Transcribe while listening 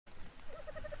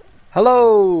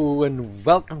Hello and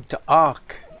welcome to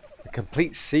ARK, the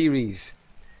complete series.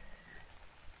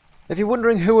 If you're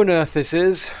wondering who on earth this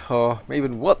is, or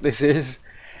even what this is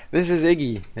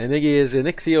Ichthy, and Ichthy is an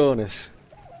Hesperornis.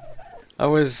 I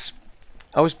was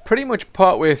pretty much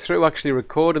part way through actually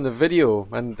recording the video,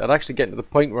 and I'd actually getting to the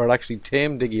point where I'd actually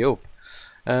tamed Ichthy up.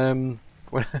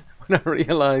 When I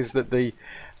realised that the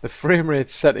frame rate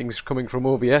settings coming from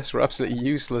OBS were absolutely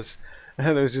useless.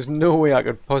 There was just no way I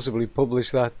could possibly publish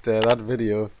that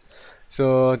video.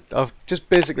 So I've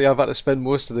had to spend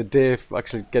most of the day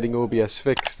actually getting OBS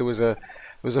fixed. There was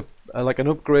like an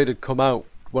upgrade had come out.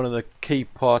 One of the key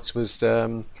parts was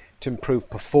to improve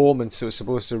performance. It was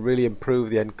supposed to really improve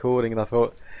the encoding, and I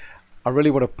thought, I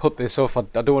really want to put this off. I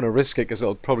don't want to risk it because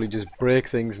it'll probably just break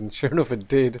things, and sure enough it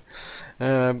did.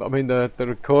 I mean, the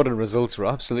recording results were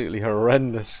absolutely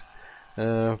horrendous.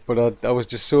 But I was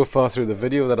just so far through the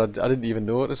video that I didn't even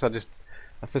notice.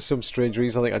 For some strange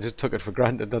reason, I think I just took it for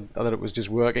granted that it was just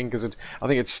working, because I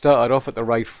think it started off at the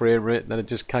right frame rate and then it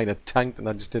just kind of tanked and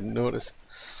I just didn't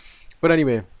notice. But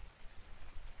anyway,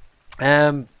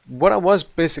 what I was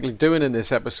basically doing in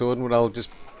this episode, and what I'll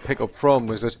just pick up from,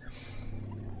 was that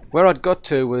where I'd got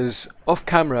to was off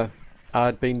camera.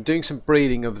 I'd been doing some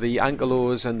breeding of the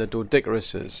ankylos and the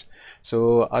doedicurises.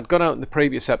 So I'd gone out in the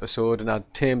previous episode and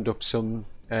I'd tamed up some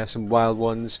wild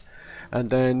ones, and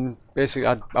then basically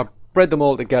I bred them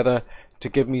all together to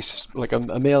give me like a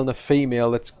male and a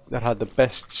female that had the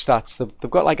best stats. They've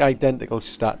got like identical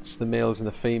stats, the males and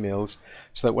the females,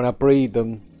 so that when I breed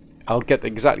them I'll get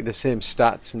exactly the same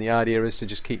stats, and the idea is to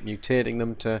just keep mutating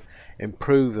them to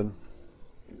improve them.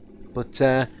 But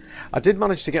I did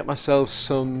manage to get myself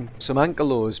some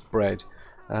ankylos bred.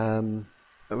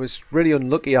 It was really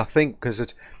unlucky, I think, because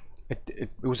it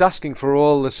was asking for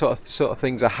all the sort of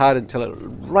things I had until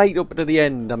right up to the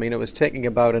end. I mean, it was taking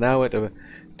about an hour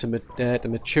to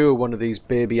mature one of these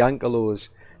baby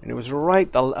ankylos, and it was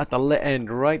right at the end,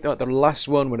 right at the last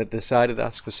one, when it decided to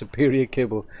ask for superior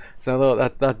kibble. So I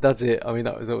thought that's it. I mean,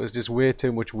 that was just way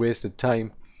too much wasted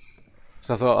time.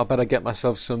 So I thought I better get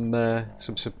myself some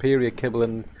superior kibble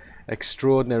and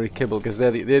extraordinary kibble, because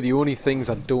they're the only things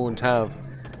I don't have,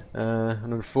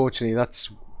 and unfortunately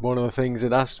that's one of the things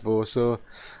it asked for. So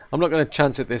I'm not going to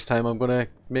chance it this time. I'm going to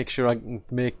make sure I can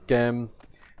make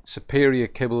superior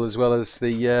kibble as well as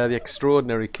the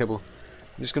extraordinary kibble.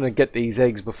 I'm just going to get these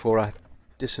eggs before I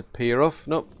disappear off.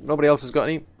 Nope, nobody else has got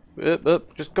any.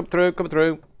 Just come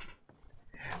through.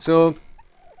 So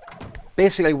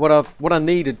basically, what I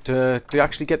needed to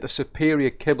actually get the superior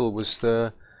kibble was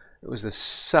the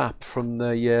sap from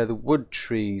the wood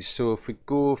trees. So if we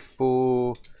go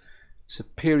for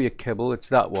superior kibble, it's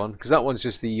that one, because that one's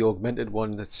just the augmented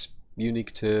one that's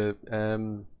unique to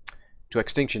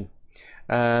extinction.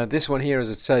 This one here, as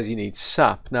it says, you need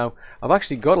sap. Now I've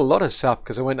actually got a lot of sap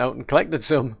because I went out and collected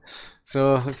some.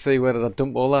 So let's see, where did I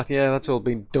dump all that? Yeah, that's all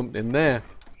been dumped in there.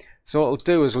 So what we'll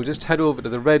do is we'll just head over to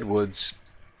the Redwoods,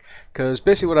 because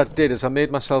basically what I did is I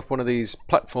made myself one of these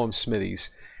platform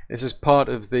smithies. This is part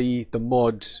of the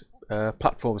mod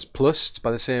Platforms Plus. It's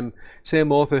by the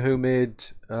same author who made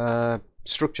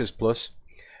Structures Plus.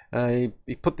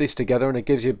 He put these together and it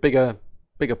gives you bigger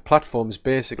platforms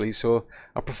basically. So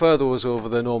I prefer those over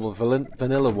the normal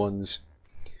vanilla ones.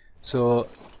 So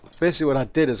basically what I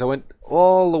did is I went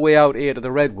all the way out here to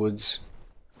the Redwoods,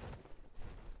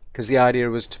 because the idea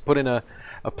was to put in a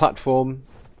platform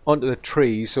onto the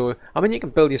tree. So I mean, you can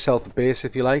build yourself a base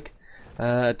if you like.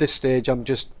 At this stage I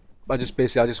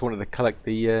just wanted to collect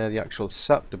the actual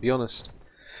sap, to be honest.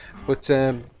 But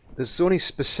there's only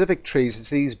specific trees. It's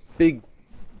these big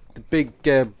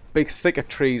thicker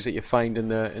trees that you find in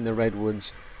the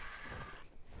Redwoods.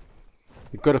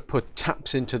 You've got to put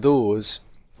taps into those.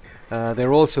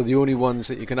 They're also the only ones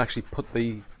that you can actually put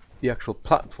the actual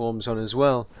platforms on as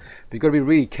well. But you've got to be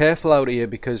really careful out here,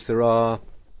 because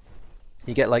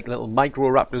you get like little micro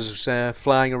raptors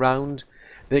flying around.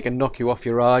 They can knock you off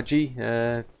your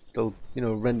RG. They'll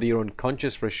render you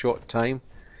unconscious for a short time.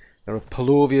 There are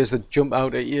palovias that jump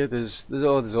out at you. There's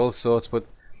all sorts, but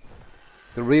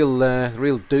the real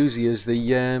doozy is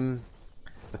the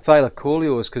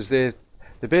thylacoleos, because they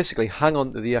basically hang on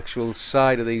to the actual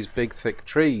side of these big thick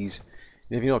trees.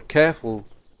 And if you're not careful,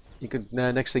 you could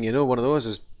next thing you know, one of those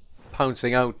is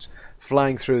pouncing out,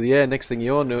 flying through the air. Next thing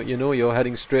you know you're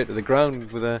heading straight to the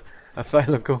ground with a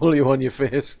thylacoleo on your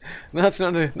face. And that's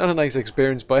not a nice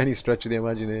experience by any stretch of the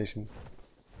imagination.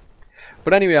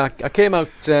 But anyway, I came out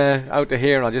to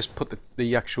here, and I just put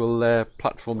the actual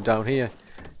platform down here,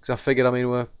 because I figured, I mean,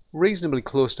 we're reasonably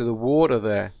close to the water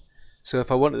there, so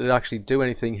if I wanted to actually do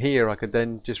anything here, I could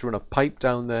then just run a pipe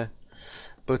down there.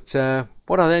 But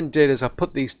what I then did is I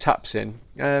put these taps in.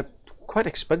 Quite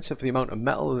expensive for the amount of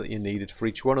metal that you needed for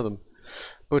each one of them.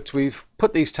 But we've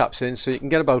put these taps in so you can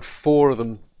get about 4 of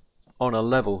them on a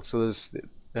level. So there's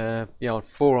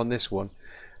 4 on this one.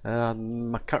 I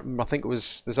think it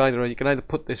was you can either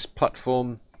put this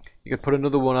platform, you could put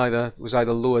another one it was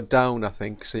either lower down, I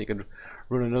think, so you could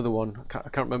run another one. I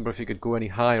can't remember if you could go any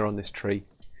higher on this tree.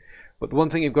 But the one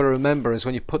thing you've got to remember is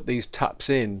when you put these taps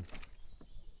in,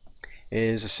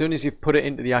 is as soon as you put it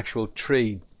into the actual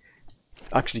tree,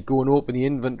 actually go and open the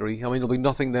inventory. I mean, there'll be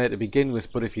nothing there to begin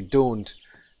with, but if you don't,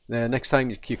 next time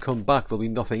you come back, there'll be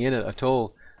nothing in it at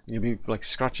all. You'll be like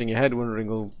scratching your head,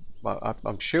 wondering, well,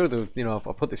 I'm sure that, if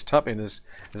I put this tap in, is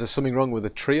there something wrong with the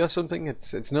tree or something?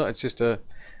 It's not. It's just I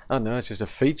don't know. It's just a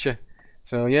feature.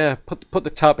 So yeah, put the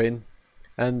tap in,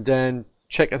 and then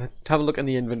have a look in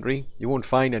the inventory. You won't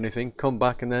find anything. Come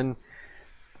back, and then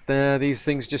these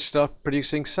things just start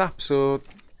producing sap. So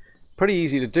pretty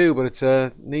easy to do, but it's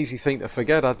an easy thing to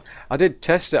forget. I did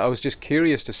test it. I was just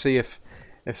curious to see if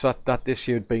that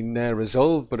issue had been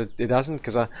resolved, but it hasn't,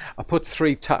 because I put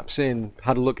 3 taps in,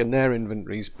 had a look in their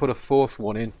inventories, put a 4th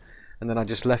one in, and then I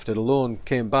just left it alone,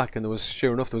 came back, and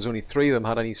sure enough there was only 3 of them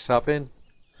had any sap in.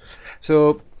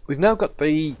 So we've now got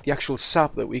the actual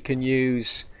sap that we can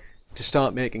use to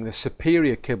start making the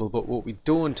superior kibble, but what we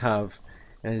don't have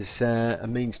is a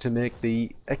means to make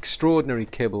the extraordinary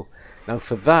kibble. Now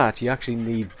for that you actually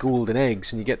need golden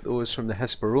eggs, and you get those from the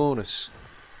Hesperornis.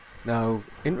 Now,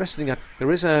 interesting, I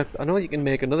know you can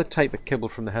make another type of kibble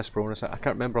from the Hesperornis. I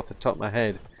can't remember off the top of my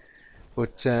head,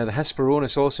 but the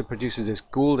Hesperornis also produces this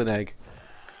golden egg.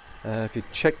 If you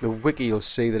check the wiki, you'll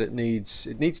see that it needs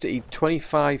to eat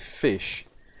 25 fish.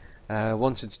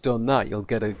 Once it's done that, you'll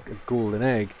get a golden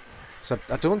egg. So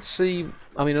I don't see.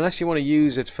 I mean, unless you want to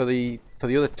use it for the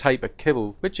other type of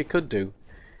kibble, which you could do,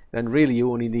 then really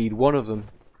you only need 1 of them.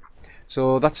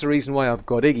 So that's the reason why I've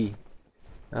got Ichthy.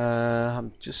 I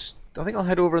think I'll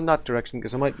head over in that direction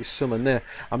because there might be some in there.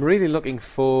 I'm really looking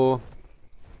from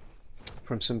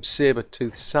some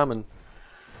saber-toothed salmon.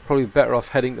 Probably better off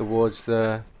heading towards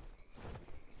the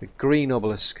green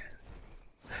obelisk.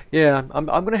 Yeah, I'm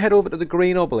going to head over to the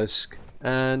green obelisk,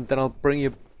 and then I'll bring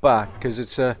you back, because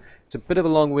it's a bit of a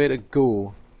long way to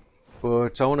go.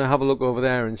 But I want to have a look over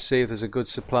there and see if there's a good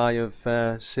supply of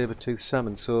saber-toothed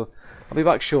salmon. So I'll be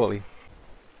back shortly.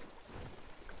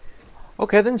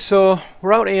 Okay then, so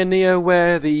we're out here near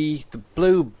where the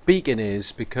blue beacon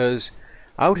is, because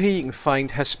out here you can find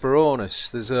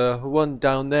Hesperornis. There's one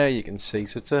down there you can see,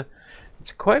 so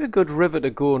it's quite a good river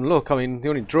to go and look. I mean, the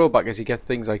only drawback is you get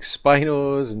things like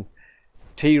Spinos and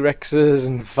T-Rexes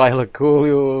and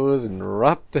Thylacoleos and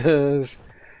Raptors,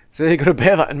 so you've got to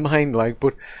bear that in mind, like.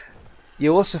 But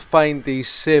you also find these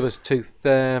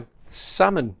saber-toothed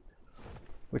salmon,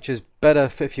 which is better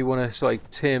if you want to sort of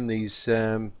tame these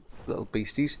little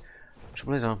beasties.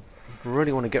 Trouble is, I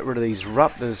really want to get rid of these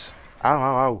raptors. Ow,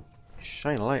 ow, ow.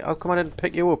 Shine a light. How come I didn't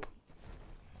pick you up?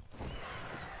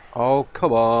 Oh,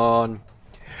 come on.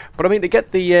 But I mean, to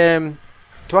get the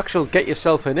to actually get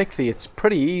yourself an Ichthy, it's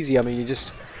pretty easy. I mean, you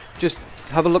just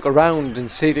have a look around and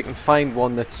see if you can find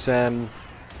one that's on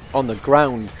the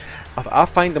ground. I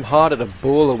find them harder to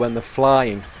bowler when they're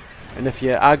flying, and if you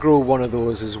aggro one of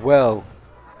those as well.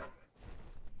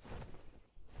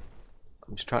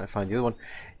 I'm just trying to find the other one.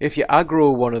 If you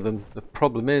aggro one of them, the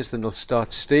problem is then they'll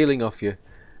start stealing off you.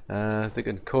 They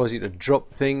can cause you to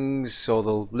drop things, or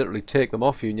they'll literally take them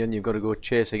off you, and then you've got to go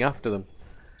chasing after them.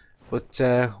 But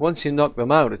once you knock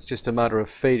them out, it's just a matter of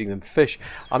feeding them fish.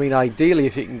 I mean, ideally,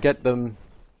 if you can get them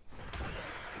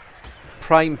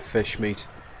prime fish meat,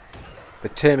 the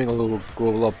taming will go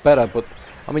a lot better. But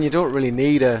I mean, you don't really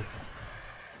need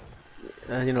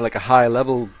like a high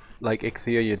level like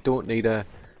Ichthy, or you don't need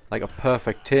like a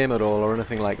perfect tame at all or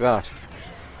anything like that.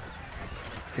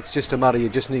 It's just a matter, you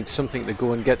just need something to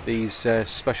go and get these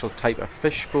special type of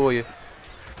fish for you.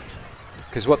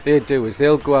 Because what they do is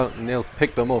they'll go out and they'll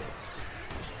pick them up.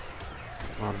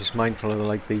 Oh, I'm just mindful of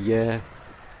like the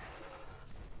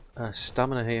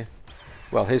stamina here.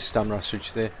 Well, his stamina, I should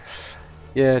say.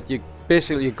 Yeah, you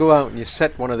go out and you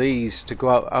set one of these to go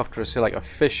out after, say, like a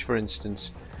fish, for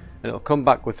instance, and it'll come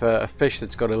back with a fish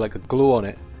that's got like a glow on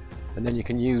it. And then you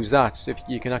can use that. If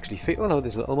you can actually feed. Oh no,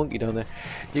 there's a little monkey down there.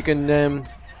 You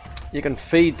can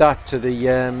feed that to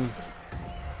the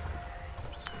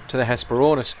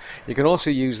Hesperornis. You can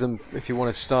also use them if you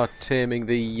want to start taming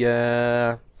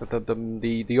the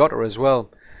otter as well.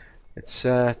 It's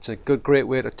a great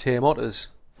way to tame otters.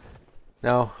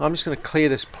 Now I'm just going to clear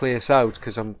this place out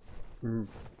because I'm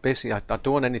basically I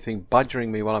don't want anything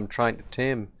badgering me while I'm trying to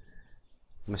tame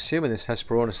I'm assuming this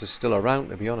Hesperornis is still around,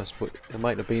 to be honest, but it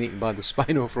might have been eaten by the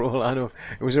Spino for all I know.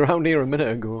 It was around here a minute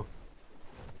ago.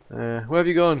 Where have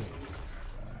you gone?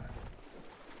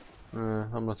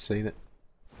 I'm not seeing it.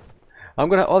 I'm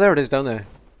gonna... Oh, there it is, down there.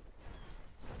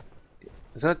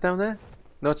 Is that down there?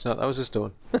 No, it's not. That was a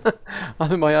stone. I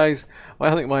think my eyes...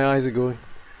 I think my eyes are going.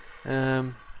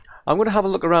 I'm gonna have a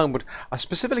look around, but I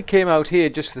specifically came out here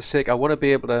just for the sake I want to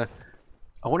be able to...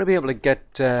 I want to be able to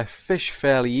get fish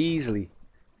fairly easily,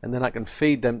 and then I can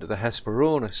feed them to the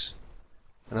Hesperornis.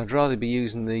 And I'd rather be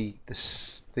using the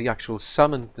actual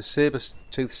salmon, the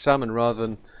saber-toothed salmon, rather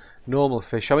than normal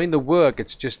fish. I mean, the work.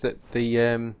 It's just that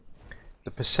the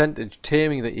percentage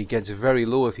taming that you get is very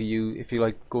low if you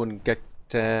like go and get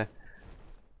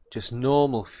just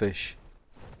normal fish.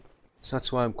 So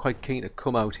that's why I'm quite keen to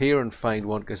come out here and find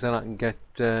one, because then I can get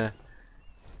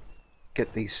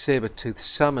these saber-toothed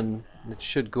salmon. And it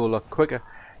should go a lot quicker.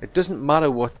 It doesn't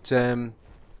matter what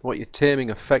your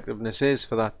taming effectiveness is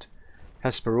for that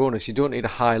Hesperornis. You don't need a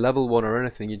high level one or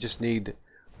anything. You just need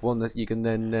one that you can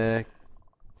then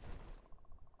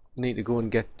need to go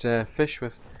and get fish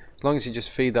with. As long as you just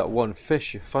feed that one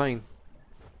fish, you're fine.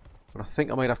 But I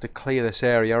think I might have to clear this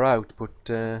area out.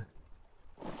 But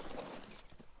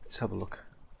let's have a look.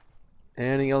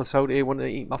 Anything else out here want to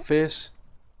eat my face?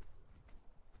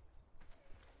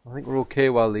 I think we're okay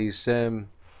while these. I'm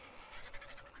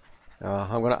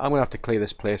gonna have to clear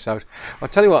this place out. I'll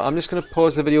tell you what. I'm just gonna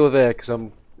pause the video there because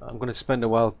I'm gonna spend a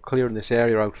while clearing this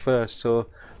area out first. So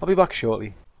I'll be back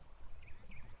shortly.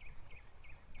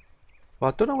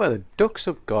 Well, I don't know where the ducks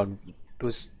have gone. There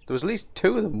was at least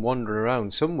 2 of them wandering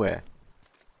around somewhere.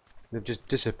 They've just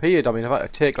disappeared. I mean, I've had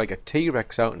to take like a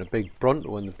T-Rex out and a big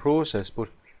Bronto in the process,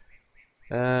 but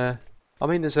I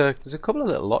mean, there's a couple of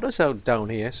little otters out down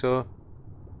here, so.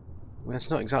 Well,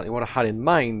 that's not exactly what I had in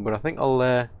mind, but I think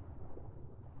I'll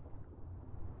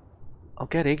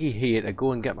get Ichthy here to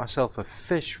go and get myself a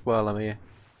fish while I'm here.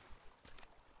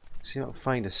 See if I can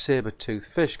find a saber-toothed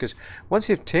fish, because once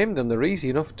you've tamed them, they're easy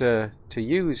enough to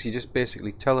use. You just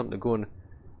basically tell them to go and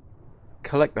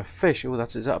collect a fish. Oh,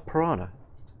 is that a piranha?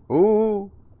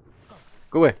 Oh,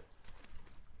 go away.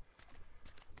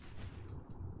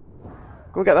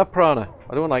 Go get that piranha.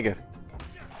 I don't like it.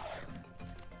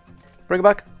 Bring it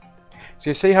back. So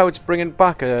you see how it's bringing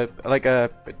back a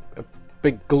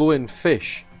big glowing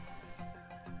fish.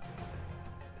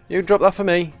 You drop that for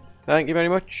me. Thank you very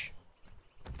much.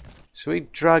 So we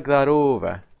drag that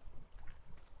over.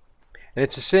 And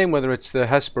it's the same whether it's the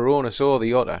Hesperornis or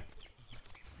the Otter.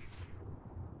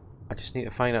 I just need to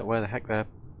find out where the heck they're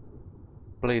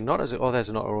bleeding. Otters. Oh, there's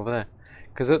an Otter over there.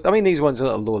 Because, I mean, these ones are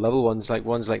little low level ones. Like,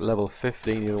 one's like level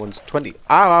 15, the other one's 20.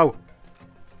 Ow, ow!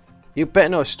 You better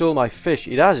not have stole my fish.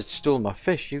 It has, it's stolen my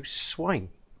fish, you swine.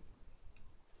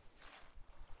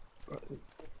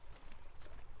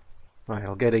 Right,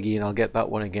 I'll get Ichthy and I'll get that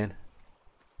one again.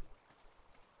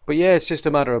 But yeah, it's just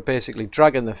a matter of basically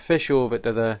dragging the fish over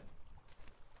to the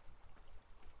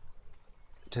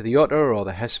Otter or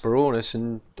the Hesperornis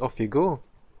and off you go.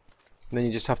 And then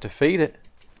you just have to feed it.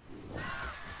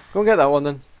 Go and get that one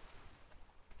then.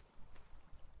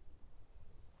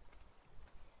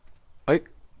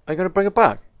 Are you going to bring it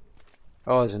back?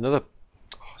 Oh, there's another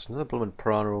blooming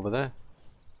piranha over there.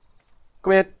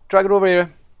 Come here, drag it over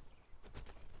here.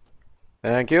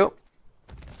 Thank you.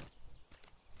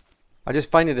 I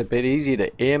just find it a bit easier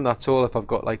to aim, that's all, if I've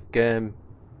got like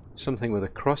something with a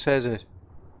crosshairs in it.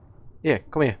 Yeah,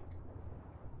 come here.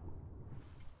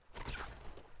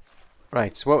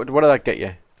 Right, so what did that get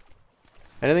you?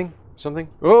 Anything? Something?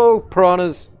 Oh,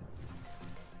 piranhas!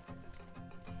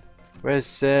 Where's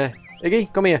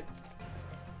Ichthy? Come here.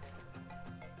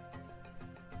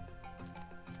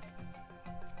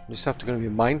 You just have to be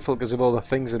mindful because of all the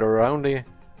things that are around here.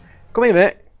 Come here,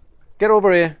 mate. Get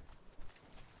over here.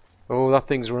 Oh, that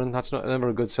thing's running. That's never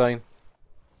a good sign.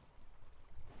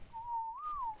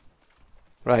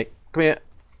 Right, come here.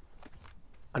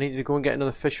 I need you to go and get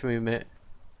another fish for me, mate.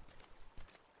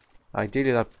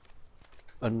 Ideally, that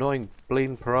annoying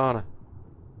bleeding piranha.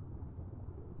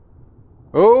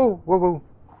 Oh, whoa, whoa.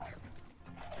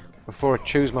 Before I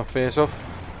chews my face off.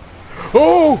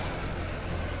 Oh!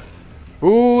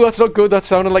 Ooh, that's not good. That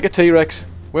sounded like a T-Rex.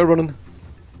 We're running.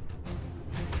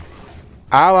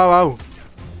 Ow, ow,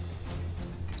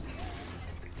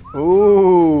 ow.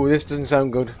 Ooh, this doesn't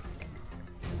sound good.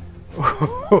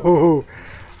 Oh,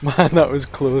 man, that was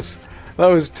close. That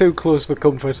was too close for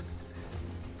comfort.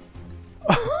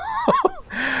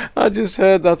 I just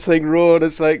heard that thing roar and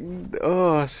it's like,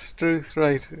 oh, Struth,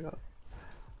 right.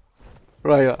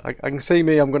 Right, I can see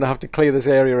me, I'm going to have to clear this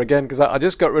area again because I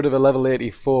just got rid of a level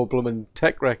 84 blooming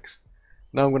Tech Rex.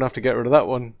 Now I'm going to have to get rid of that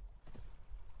one.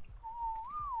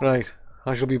 Right,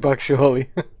 I shall be back shortly.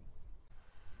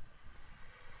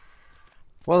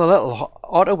 Well, the little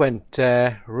otter went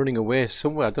running away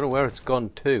somewhere. I don't know where it's gone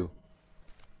to.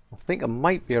 I think it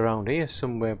might be around here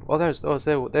somewhere. Oh,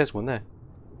 there's one there.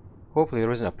 Hopefully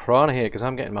there isn't a piranha here, because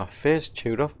I'm getting my face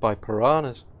chewed off by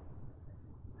piranhas.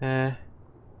 Oh,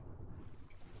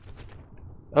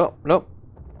 no.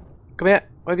 Come here.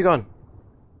 Where have you gone?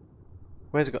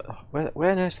 Where's it gone?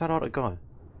 Where has that otter gone?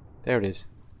 There it is.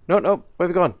 No, no. Where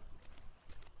have you gone?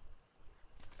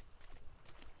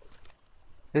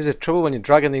 This is the trouble when you're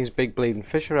dragging these big bleeding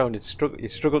fish around. You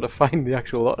struggle to find the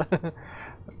actual otter.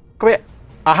 Come here.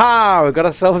 Aha! We've got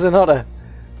ourselves an otter.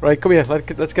 Right, come here.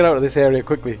 Let's get out of this area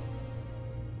quickly.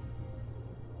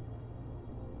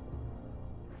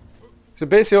 So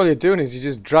basically all you're doing is you're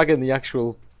just dragging the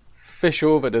actual fish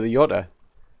over to the otter.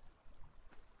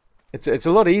 It's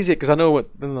a lot easier because I know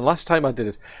than the last time I did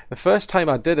it. The first time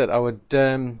I did it, I would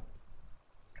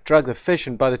drag the fish,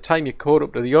 and by the time you caught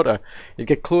up to the otter, you'd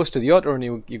get close to the otter, and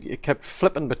you kept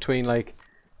flipping between, like,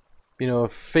 you know,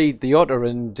 feed the otter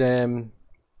and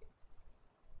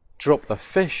drop the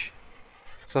fish.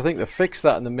 So I think they fixed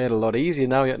that and they made it a lot easier.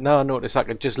 Now I notice I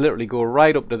could just literally go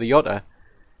right up to the otter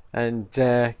and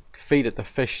feed it the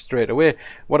fish straight away.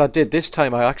 What I did this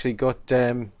time, I actually got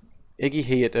Ichthy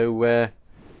here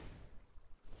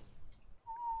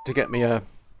to get me an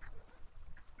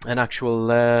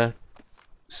actual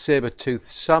saber-toothed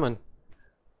salmon.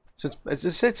 So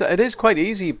it is quite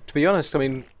easy, to be honest. I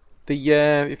mean,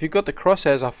 if you've got the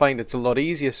crosshairs, I find it's a lot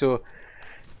easier. So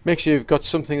make sure you've got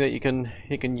something that you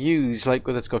can use, like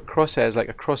whether it's got crosshairs, like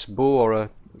a crossbow, or I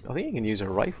think you can use a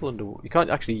rifle under. You can't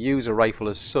actually use a rifle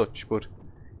as such, but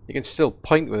you can still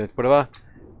point with it. But if I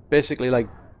basically like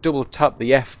double tap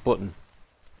the F button,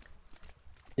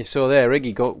 you saw there,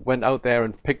 Ichthy went out there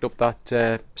and picked up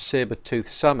that saber-toothed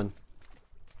salmon.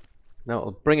 Now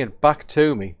it'll bring it back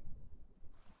to me,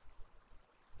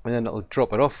 and then it'll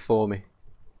drop it off for me.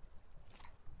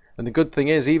 And the good thing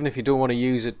is, even if you don't want to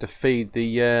use it to feed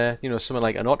the, you know, something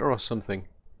like an otter or something,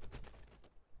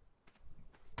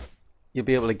 you'll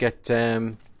be able to get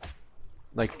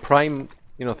like prime,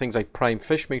 you know, things like prime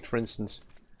fish meat, for instance,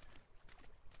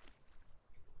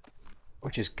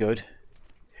 which is good.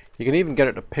 You can even get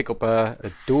it to pick up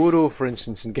a dodo, for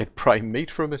instance, and get prime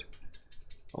meat from it.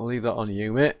 I'll leave that on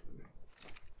you, mate.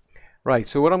 Right,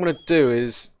 so what I'm going to do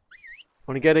is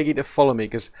I'm going to get Ichthy to follow me,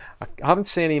 because I haven't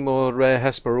seen any more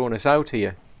Hesperornis out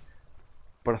here.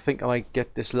 But I think I might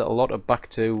get this little otter back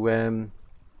to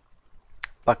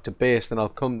base, then I'll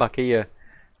come back here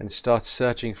and start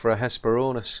searching for a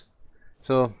Hesperornis.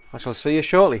 So I shall see you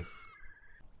shortly.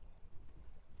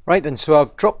 Right then, so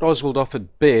I've dropped Oswald off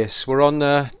at base. We're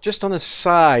on just on the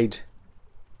side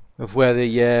of where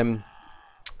the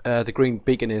green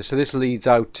beacon is. So this leads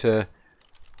out to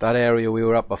that area we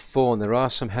were at before, and there are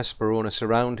some Hesperornis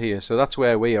around here. So that's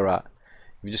where we are at.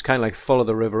 If you just kind of like follow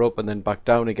the river up and then back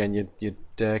down again, you'd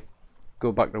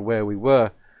go back to where we were.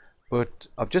 But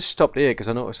I've just stopped here because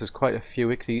I noticed there's quite a few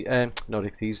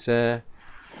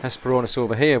Hesperornis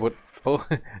over here. But oh,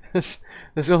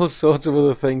 there's all sorts of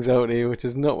other things out here, which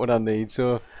is not what I need.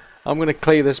 So I'm going to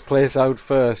clear this place out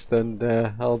first, and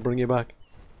I'll bring you back.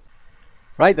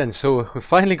 Right then, so we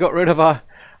finally got rid of our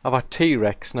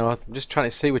T-Rex. Now I'm just trying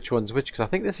to see which one's which, because I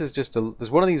think this is just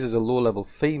there's one of these is a low-level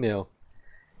female.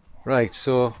 Right,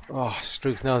 so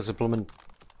Struth, now there's a blooming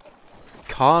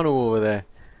Carno over there.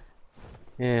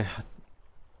 Yeah,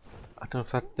 I don't know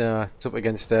if that it's up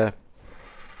against trying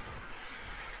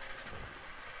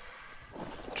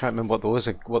to remember what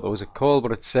those are called,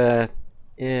 but it's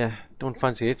yeah, don't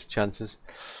fancy its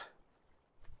chances.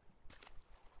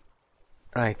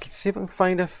 Right, let's see if I can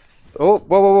find a oh,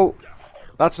 whoa,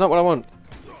 that's not what I want.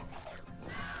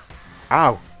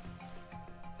 Ow.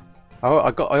 I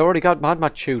already had my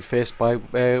chewed face by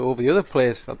over the other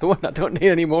place. I don't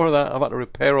need any more of that. I've had to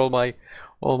repair all my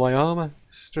armor.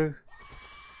 It's true.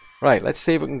 Right, let's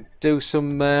see if we can do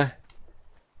something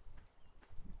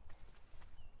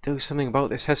about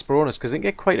this Hesperornis, because they can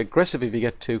get quite aggressive if you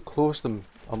get too close to them,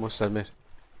 I must admit.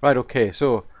 Right, okay,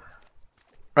 so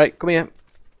right, come here.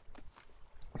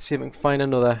 Let's see if we can find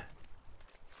another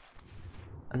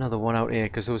one out here,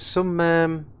 because there was some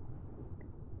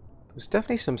there's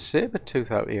definitely some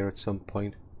saber-tooth out here at some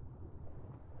point.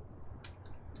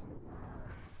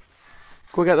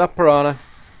 Go get that piranha.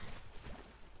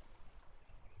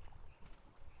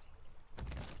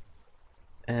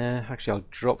 Actually, I'll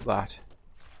drop that.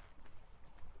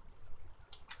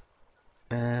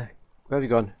 Where have you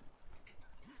gone?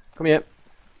 Come here.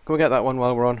 Go get that one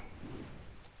while we're on.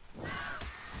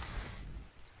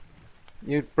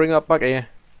 You bring that back here.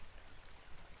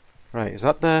 Right, is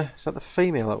that the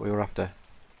female that we were after?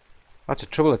 That's the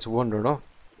trouble, it's wandering off.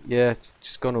 Yeah, it's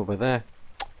just gone over there.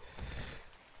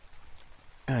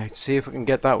 Alright, see if we can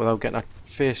get that without getting our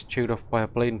face chewed off by a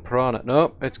bleeding piranha.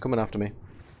 No, it's coming after me.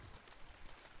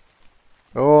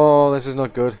 Oh, this is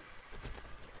not good.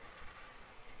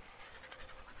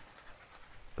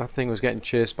 That thing was getting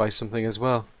chased by something as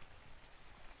well.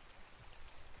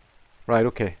 Right,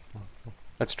 okay.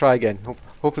 Let's try again.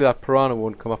 Hopefully that piranha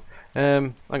won't come off.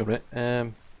 Hang on a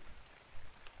minute.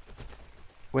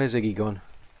 Where's Iggy gone?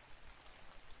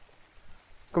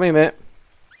 Come here, mate.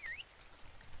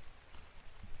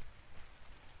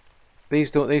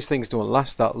 These things don't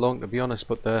last that long, to be honest,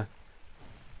 but they're...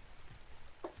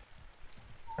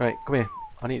 Right, come here.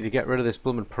 I need to get rid of this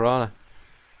blooming piranha.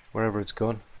 Wherever it's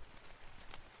gone.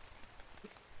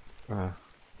 I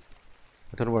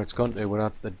don't know where it's gone to. We're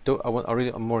at the duck.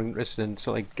 I'm more interested in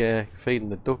sort of like feeding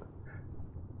the duck.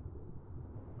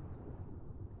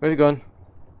 Where have you gone?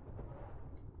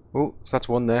 Oh, so that's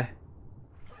one there.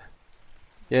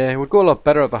 Yeah, it would go a lot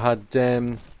better if I had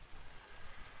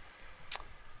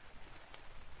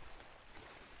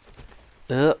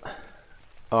oh,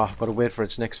 I've got to wait for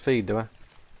its next feed, do I?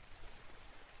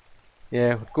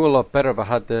 Yeah, it would go a lot better if I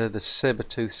had the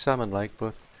saber-toothed salmon, like,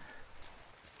 but...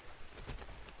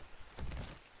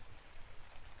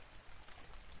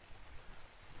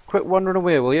 Quit wandering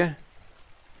away, will you?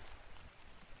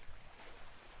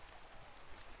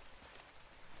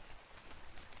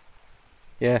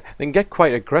 Yeah, they can get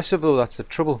quite aggressive though, that's the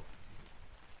trouble.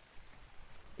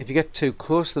 If you get too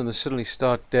close to them, they suddenly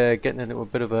start getting into a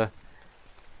bit of a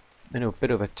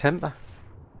temper.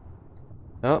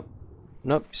 Oh,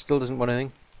 nope, still doesn't want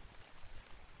anything.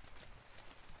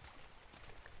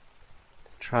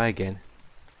 Let's try again.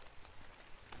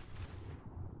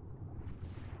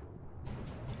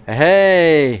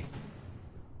 Hey!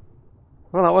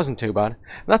 Well, that wasn't too bad.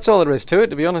 That's all there is to it,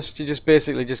 to be honest. You just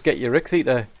basically just get your Ichthy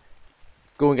to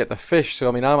go and get the fish. So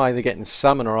I mean, I'm either getting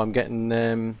salmon or I'm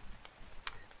getting.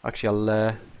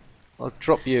 Actually, I'll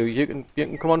drop you. You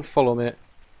can come on, follow me.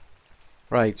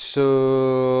 Right.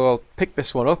 So I'll pick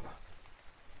this one up.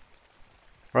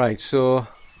 Right. So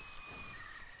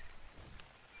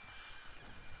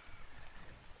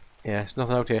yeah, there's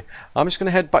nothing out here. I'm just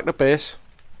gonna head back to base,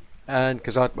 and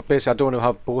because basically I don't want to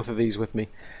have both of these with me,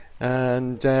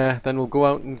 and then we'll go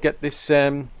out and get this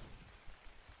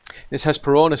this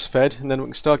Hesperornis fed, and then we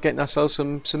can start getting ourselves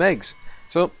some eggs.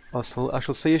 So I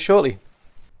shall see you shortly.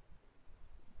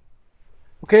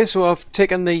 Okay, so I've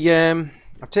taken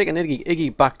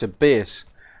Iggy back to base,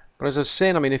 but as I was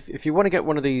saying, I mean, if you want to get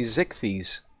one of these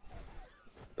Ichthys,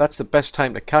 that's the best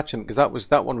time to catch them, because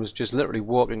that one was just literally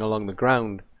walking along the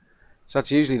ground. So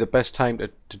that's usually the best time to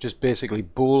just basically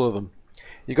bowl them.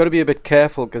 You've got to be a bit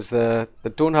careful because they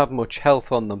don't have much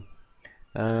health on them.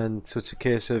 And so it's a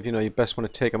case of, you know, you best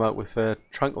want to take them out with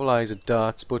tranquilizer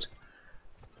darts. But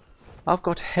I've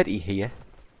got Hetty here,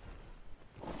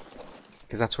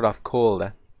 because that's what I've called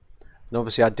her. And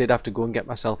obviously I did have to go and get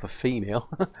myself a female,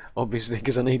 obviously,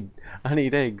 because I need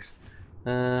eggs.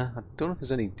 I don't know if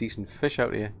there's any decent fish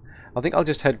out here. I think I'll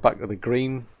just head back to the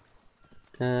green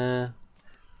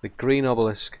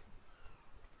obelisk,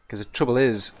 because the trouble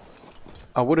is,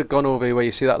 I would have gone over here where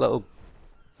you see that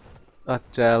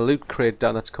loot crate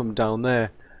that's come down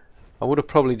there. I would have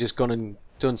probably just gone and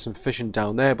done some fishing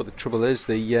down there, but the trouble is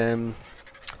the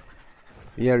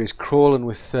area's crawling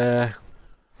with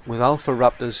alpha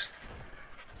raptors.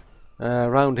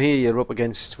 Around here you're up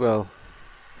against, well,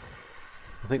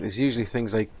 I think there's usually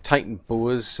things like titan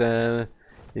boas.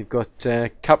 You've got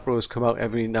capros come out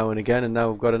every now and again, and now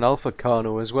we've got an alpha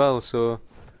carno as well, so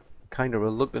kind of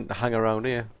reluctant to hang around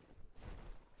here.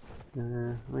 I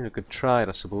mean, I could try it,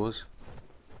 I suppose.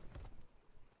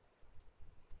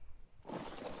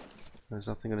 There's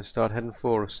that thing going to start heading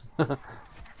for us.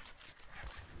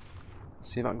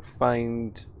 See if I can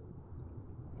find...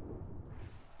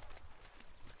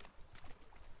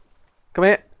 Come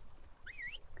here!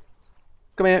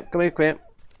 Come here, come here, come here.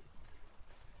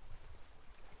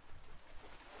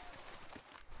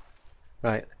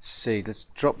 Right, let's see. Let's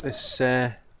drop this.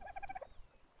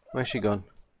 Where's she gone?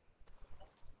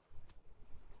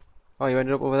 Oh, you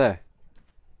ended up over there.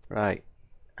 Right.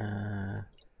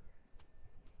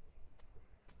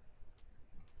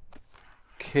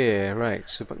 Okay, right.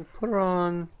 So if I can put her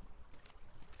on.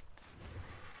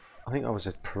 I think that was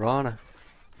a piranha.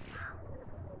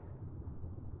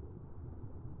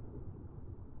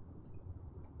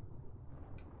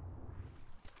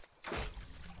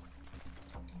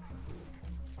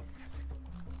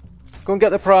 Go and get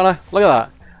the piranha. Look at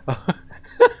that.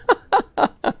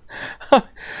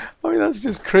 That's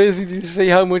just crazy. Do you see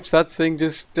how much that thing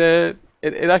just... it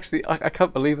actually... I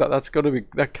can't believe that. That's got to be...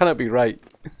 That cannot be right.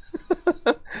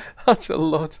 That's a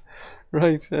lot.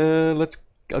 Right,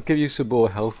 I'll give you some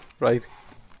more health, right?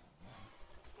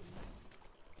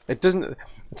 It doesn't...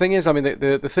 The thing is, I mean,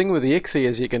 the thing with the Ichthy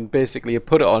is you can basically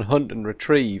put it on hunt and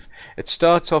retrieve. It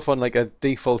starts off on like a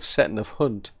default setting of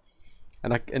hunt.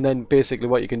 And then basically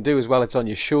what you can do is, while it's on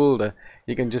your shoulder,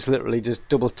 you can just literally just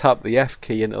double tap the F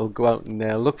key and it'll go out and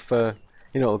look for,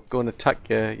 you know, it'll go and attack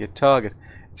your target.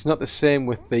 It's not the same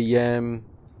with the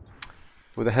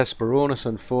Hesperornis,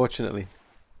 unfortunately.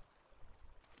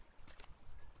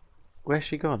 Where's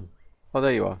she gone? Oh,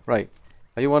 there you are. Right.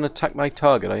 Are you on attack my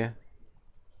target, are you?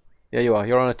 Yeah, you are.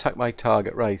 You're on attack my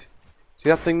target. Right. See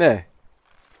that thing there?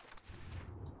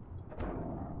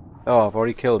 Oh, I've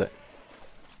already killed it.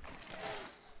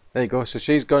 There you go. So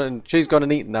she's gone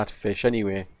and eaten that fish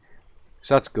anyway.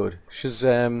 So that's good. She's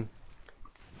anything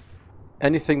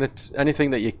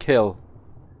that you kill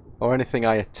or anything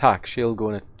I attack, she'll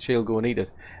go and eat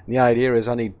it. And the idea is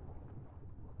I need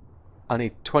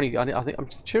 20. I think I'm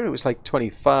sure it was like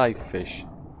 25 fish.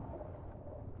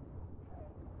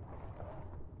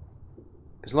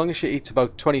 As long as she eats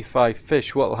about 25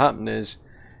 fish, what will happen is,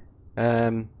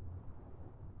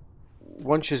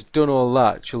 once she's done all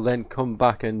that, she'll then come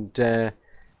back and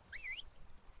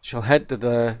she'll head to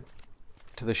the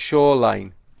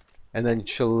shoreline, and then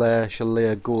she'll lay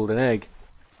a golden egg.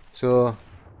 So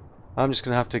I'm just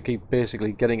gonna have to keep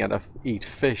basically getting her to eat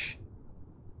fish.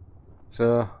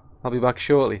 So I'll be back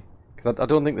shortly, because I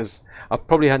don't think there's... I'll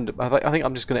probably end up... I think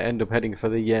I'm just gonna end up heading for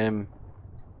the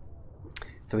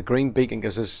green beacon,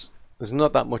 because there's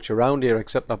not that much around here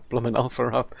except that blooming alpha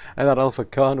up and that alpha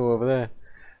carno over there.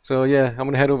 So yeah, I'm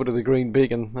gonna head over to the green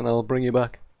beacon and I'll bring you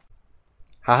back.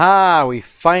 Haha! We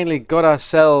finally got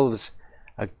ourselves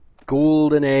a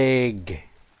golden egg.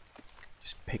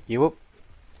 Just pick you up.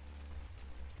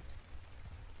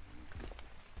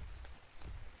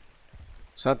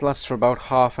 So that lasts for about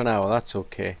half an hour. That's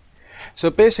okay.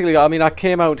 So basically, I mean, I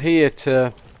came out here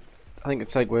to... I think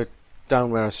it's like we're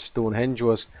down where Stonehenge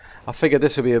was. I figured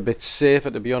this would be a bit safer,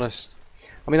 to be honest.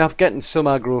 I mean, I've gotten some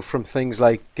aggro from things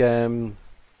like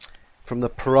from the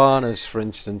piranhas, for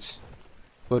instance.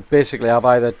 But basically, I've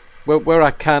either where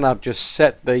I can, I've just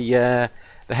set the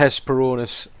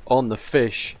Hesperornis on the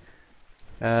fish,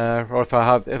 or if I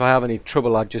have any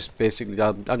trouble, I just basically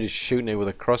I'm just shooting it with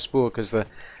a crossbow, because the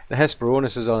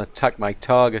Hesperornis is on attack my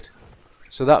target,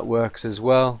 so that works as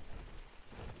well.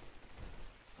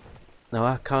 Now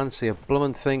I can't see a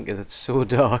blooming thing because it's so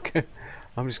dark.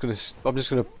 I'm just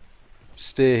gonna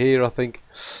stay here, I think.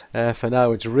 For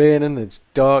now, it's raining, it's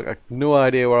dark. I've no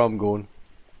idea where I'm going.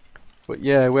 But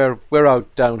yeah, we're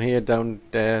out down here, down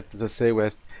there, as I say,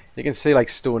 west. You can see like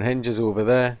Stonehenge is over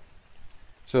there.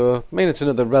 So I mean, it's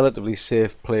another relatively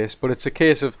safe place. But it's a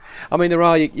case of, I mean,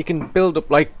 you can build up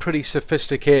like pretty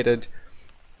sophisticated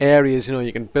areas. You know,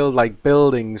 you can build like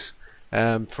buildings,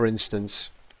 for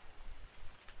instance,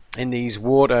 in these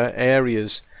water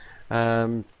areas.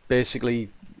 Basically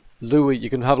lure, you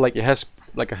can have like a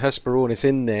Hesperornis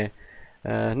in there,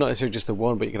 not necessarily just the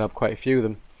one, but you can have quite a few of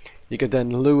them. You could then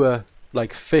lure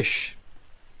like fish,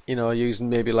 you know, using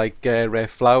maybe like rare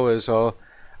flowers, or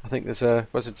I think there's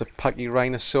it's a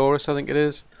Pachyrhinosaurus, I think it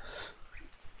is.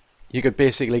 You could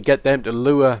basically get them to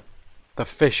lure the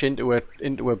fish into a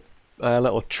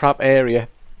little trap area.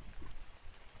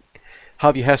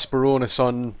 Have your Hesperornis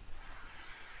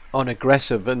on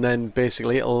aggressive, and then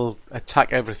basically it'll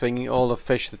attack everything, all the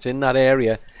fish that's in that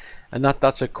area, and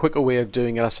that's a quicker way of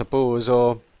doing it, I suppose.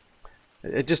 Or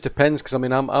it just depends, because I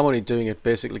mean, I'm only doing it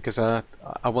basically because I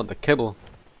want the kibble,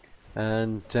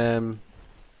 and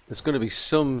there's going to be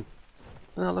some...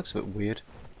 Oh, that looks a bit weird.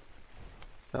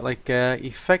 That like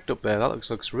effect up there, that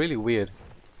looks really weird.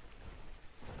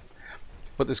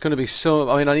 But there's going to be some...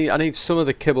 I mean, I need some of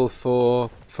the kibble for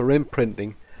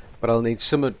imprinting, but I'll need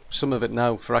some of it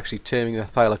now for actually taming the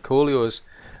thylacoleos.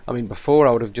 I mean, before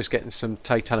I would have just gotten some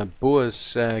titanic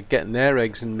boas, getting their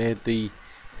eggs and made the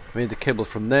kibble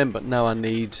from them. But now I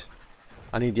need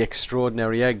the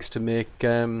extraordinary eggs to make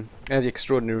the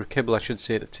extraordinary kibble, I should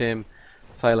say, to tame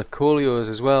thylacoleos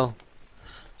as well.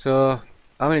 So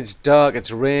I mean, it's dark,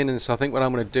 it's raining, so I think what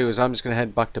I'm going to do is I'm just going to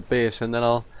head back to base, and then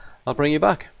I'll bring you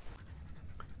back.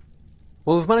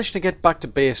 Well, we've managed to get back to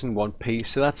base in one piece,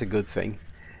 so that's a good thing.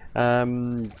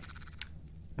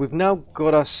 We've now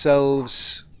got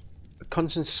ourselves a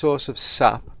constant source of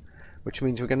sap, which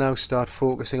means we can now start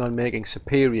focusing on making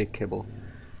superior kibble,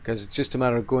 because it's just a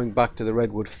matter of going back to the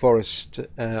redwood forest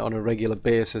on a regular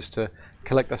basis to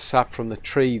collect the sap from the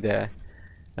tree there,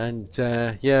 And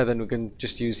yeah, then we can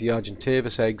just use the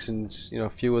Argentavis eggs and a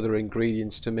few other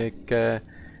ingredients to make the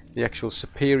actual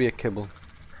superior kibble.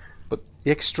 But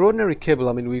the extraordinary kibble,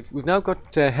 I mean, we've now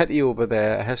got Hetty over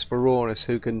there, a Hesperornis,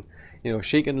 who can,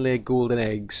 she can lay golden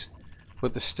eggs.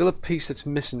 But there's still a piece that's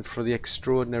missing for the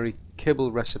extraordinary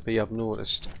kibble recipe, I've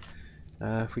noticed.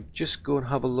 If we just go and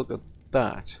have a look at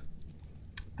that,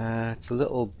 it's a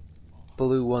little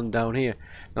blue one down here.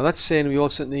 Now that's saying we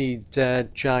also need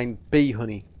giant bee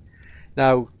honey.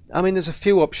 Now, I mean, there's a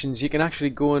few options. You can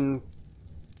actually go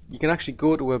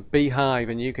to a beehive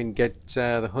and you can get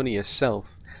the honey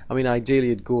yourself. I mean, ideally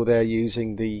you'd go there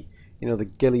using the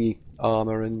the ghillie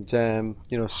armor and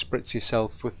spritz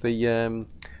yourself with the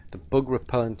bug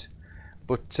repellent.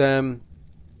 But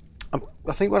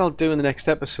I think what I'll do in the next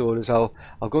episode is I'll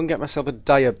go and get myself a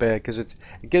dire bear, because it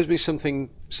gives me something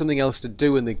else to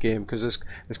do in the game, because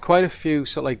there's quite a few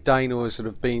sort of like dinos that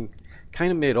have been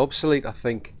kind of made obsolete, I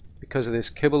think, because of this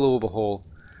kibble overhaul.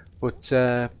 But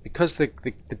because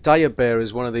the dire bear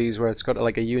is one of these where it's got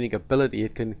like a unique ability,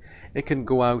 it can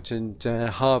go out and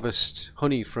harvest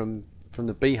honey from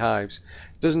the beehives.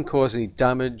 It doesn't cause any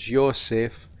damage. You're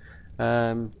safe.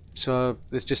 So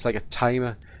there's just like a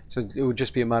timer. So it would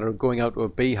just be a matter of going out to a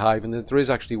beehive, and there is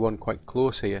actually one quite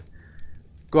close here.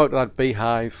 Go out to that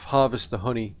beehive, harvest the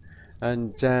honey,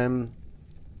 and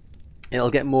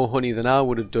it'll get more honey than I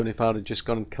would have done if I'd have just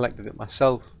gone and collected it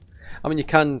myself. I mean, you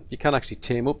can actually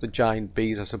tame up the giant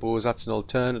bees, I suppose. That's an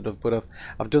alternative, but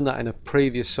I've done that in a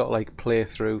previous sort of like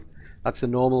playthrough. That's the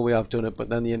normal way I've done it, but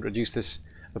then they introduced this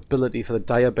ability for the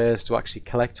dire bears to actually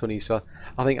collect honey. So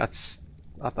I think that's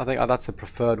the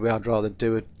preferred way. I'd rather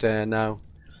do it now.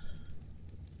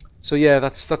 So yeah,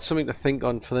 that's something to think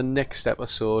on for the next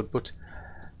episode. But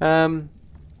I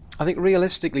think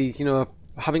realistically,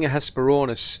 having a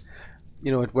Hesperornis,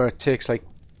 where it takes like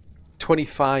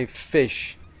 25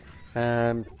 fish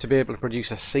to be able to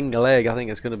produce a single egg, I think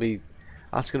that's going to be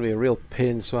a real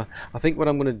pain. So I think what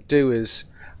I'm going to do is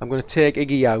I'm going to take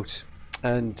Ichthy out,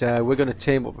 and we're going to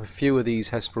tame up a few of these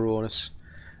Hesperornis,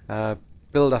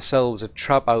 build ourselves a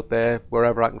trap out there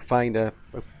wherever I can find a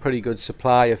pretty good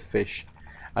supply of fish,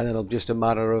 and then it'll just a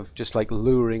matter of just like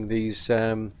luring these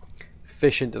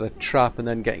fish into the trap and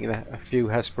then getting a few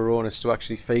Hesperornis to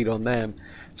actually feed on them,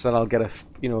 so that I'll get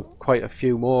quite a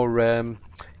few more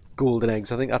golden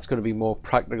eggs. I think that's going to be more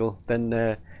practical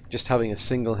than just having a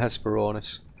single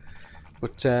Hesperornis.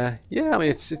 But yeah, I mean,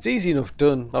 it's easy enough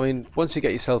done. I mean, once you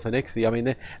get yourself an Ichthy, I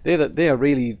mean, they are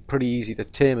really pretty easy to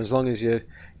tame, as long as you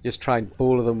just try and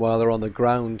bowl them while they're on the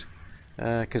ground,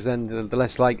 because then they're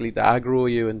less likely to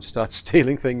aggro you and start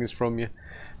stealing things from you.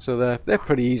 So they're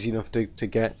pretty easy enough to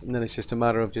get, and then it's just a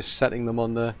matter of just setting them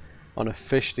on a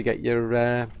fish to get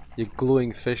your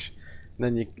glowing fish, and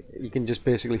then you can just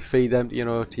basically feed them, to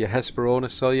your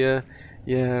Hesperornis or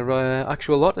your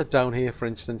actual otter down here, for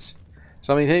instance.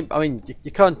 So I mean,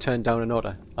 you can't turn down an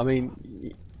otter. I mean,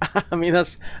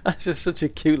 that's just such a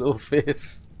cute little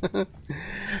face.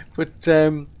 But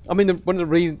I mean, one of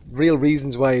the real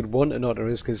reasons why I'd want an otter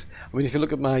is because, I mean, if you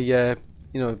look at my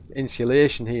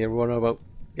insulation here, we're on about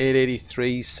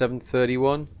 883,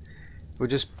 731. If we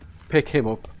just pick him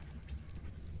up,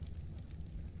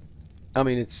 I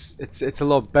mean, it's a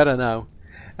lot better now,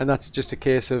 and that's just a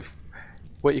case of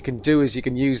what you can do is you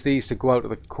can use these to go out to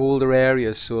the colder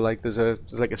areas. So like there's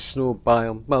like a snow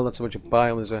biome. Well, not so much a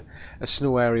biome. There's a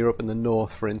snow area up in the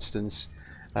north, for instance.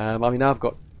 I mean, I've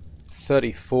got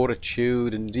 30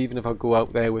 fortitude, and even if I go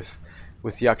out there with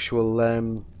the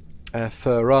actual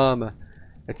fur armor,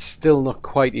 it's still not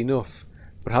quite enough.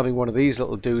 But having one of these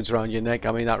little dudes around your neck,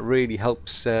 I mean, that really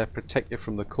helps protect you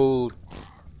from the cold.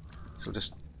 So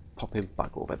just pop him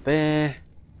back over there.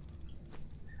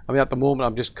 I mean, at the moment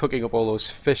I'm just cooking up all those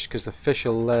fish, because the fish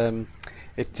will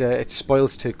it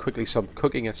spoils too quickly, so I'm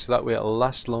cooking it so that way it'll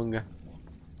last longer.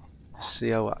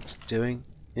 See how that's doing.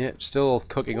 Yep, still all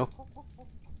cooking up.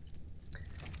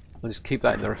 I'll just keep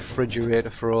that in the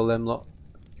refrigerator for all them lot,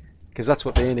 because that's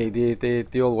what they need.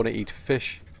 They all want to eat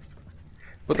fish.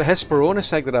 But the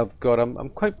Hesperornis egg that I've got, I'm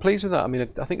quite pleased with that. I mean,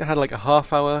 I think it had like a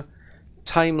half-hour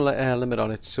time limit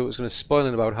on it, so it was going to spoil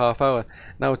in about half hour.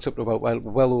 Now it's up to about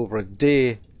well over a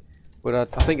day.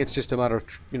 But I think it's just a matter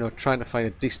of trying to find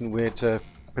a decent way to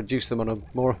produce them on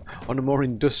a more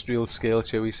industrial scale,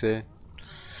 shall we say.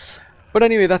 But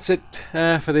anyway, that's it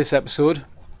for this episode.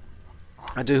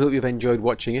 I do hope you've enjoyed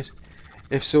watching it.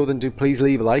 If so, then do please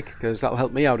leave a like, because that'll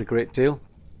help me out a great deal.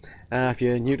 If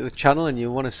you're new to the channel and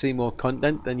you want to see more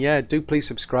content, then yeah, do please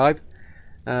subscribe.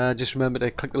 Just remember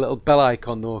to click the little bell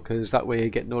icon though, because that way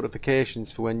you get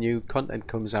notifications for when new content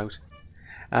comes out.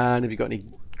 And if you've got any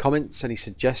comments, any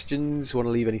suggestions, want to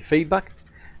leave any feedback,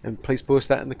 and please post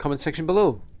that in the comment section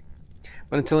below.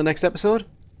 But until the next episode,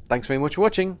 thanks very much for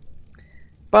watching.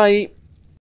 Bye!